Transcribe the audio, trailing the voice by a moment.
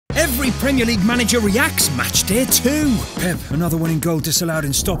Every Premier League manager reacts match day 2. Pep, another winning goal disallowed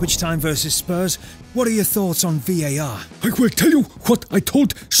in stoppage time versus Spurs. What are your thoughts on VAR? I will tell you what I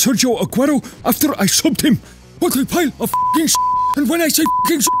told Sergio Aguero after I subbed him. What a pile of f***ing s***. And when I say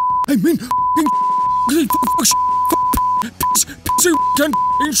f***ing s***, I mean f***ing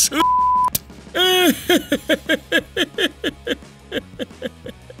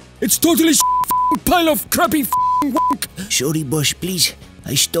It's totally s***ing pile of crappy f***ing wank. Sorry, boss, please.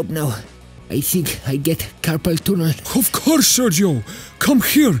 I stop now. I think I get carpal tunnel. Of course, Sergio. Come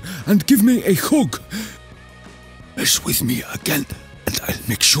here and give me a hug. Mess with me again, and I'll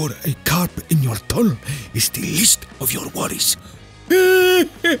make sure a carp in your tunnel is the least of your worries.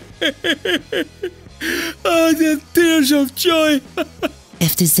 Oh, the tears of joy.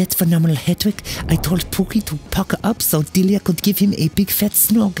 After that phenomenal hat-trick, I told Pookie to pucker up so Delia could give him a big fat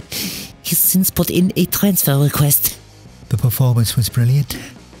snog. He's since put in a transfer request. The performance was brilliant.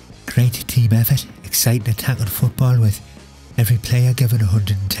 Great team effort, exciting attacking football with every player giving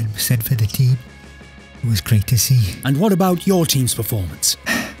 110% for the team. It was great to see. And what about your team's performance?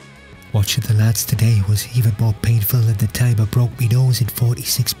 Watching the lads today was even more painful than the time I broke my nose in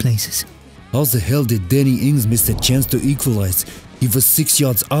 46 places. How the hell did Danny Ings miss the chance to equalise? He was 6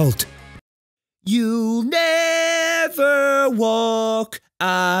 yards out. You'll never walk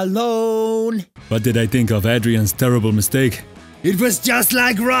alone. What did I think of Adrian's terrible mistake? It was just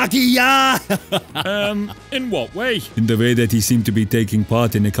like Rocky, yeah! In what way? In the way that he seemed to be taking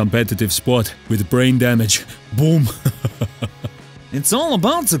part in a competitive sport with brain damage. Boom! It's all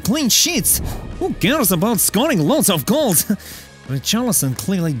about the clean sheets. Who cares about scoring loads of goals? Richarlison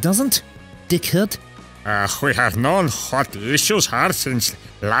clearly doesn't. Dickhead. We have known what the issues are since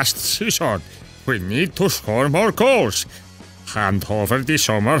last season. We need to score more goals. And over the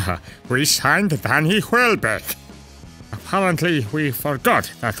summer, we signed Danny Welbeck. Apparently, we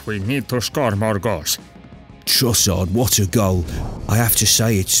forgot that we need to score more goals. Trossard, what a goal. I have to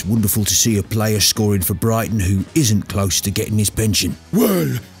say it's wonderful to see a player scoring for Brighton who isn't close to getting his pension.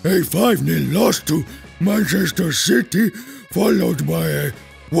 Well, a 5-0 loss to Manchester City, followed by a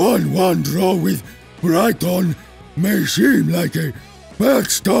 1-1 draw with Brighton, may seem like a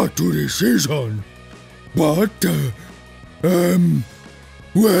bad start to the season. But,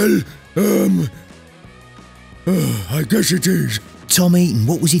 I guess it is. Tom Eaton,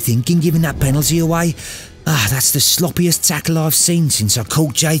 what was he thinking giving that penalty away? Ah, that's the sloppiest tackle I've seen since I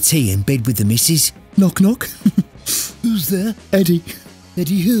caught JT in bed with the missus. Knock knock. Who's there? Eddie.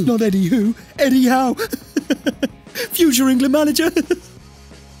 Eddie who? Not Eddie who. Eddie Howe. Future England manager.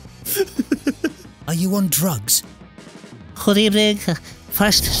 Are you on drugs? Good evening.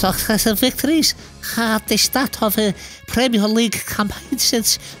 First successive victories at the start of a Premier League campaign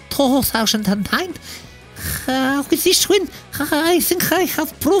since 2009. With this win, I think I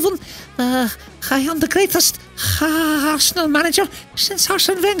have proven I am the greatest Arsenal manager since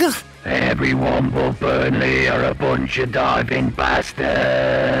Arsene Wenger. Everyone but Burnley are a bunch of diving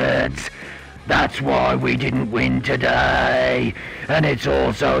bastards. That's why we didn't win today. And it's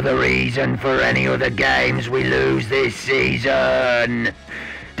also the reason for any other games we lose this season.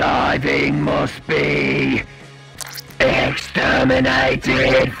 Diving must be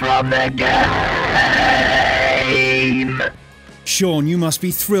exterminated from the game. Sean, you must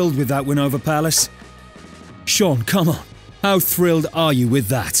be thrilled with that win over Palace. Sean, come on. How thrilled are you with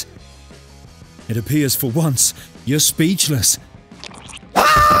that? It appears for once you're speechless.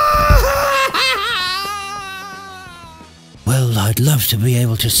 Well, I'd love to be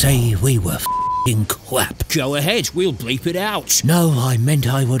able to say we were f***ing crap. Go ahead, we'll bleep it out. No, I meant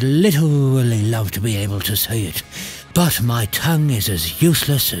I would literally love to be able to say it. But my tongue is as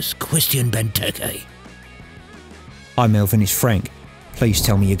useless as Christian Benteke. Hi Melvin, it's Frank. Please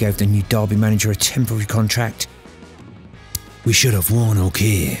tell me you gave the new Derby manager a temporary contract. We should have won,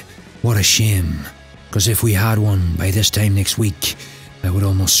 okay. What a shame. Because if we had won by this time next week, I would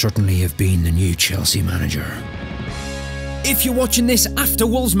almost certainly have been the new Chelsea manager. If you're watching this after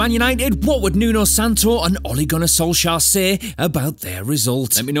Wolves Man United, what would Nuno Santo and Ole Gunnar Solskjaer say about their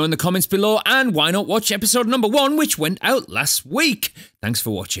result? Let me know in the comments below, and why not watch episode number 1, which went out last week. Thanks for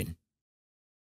watching.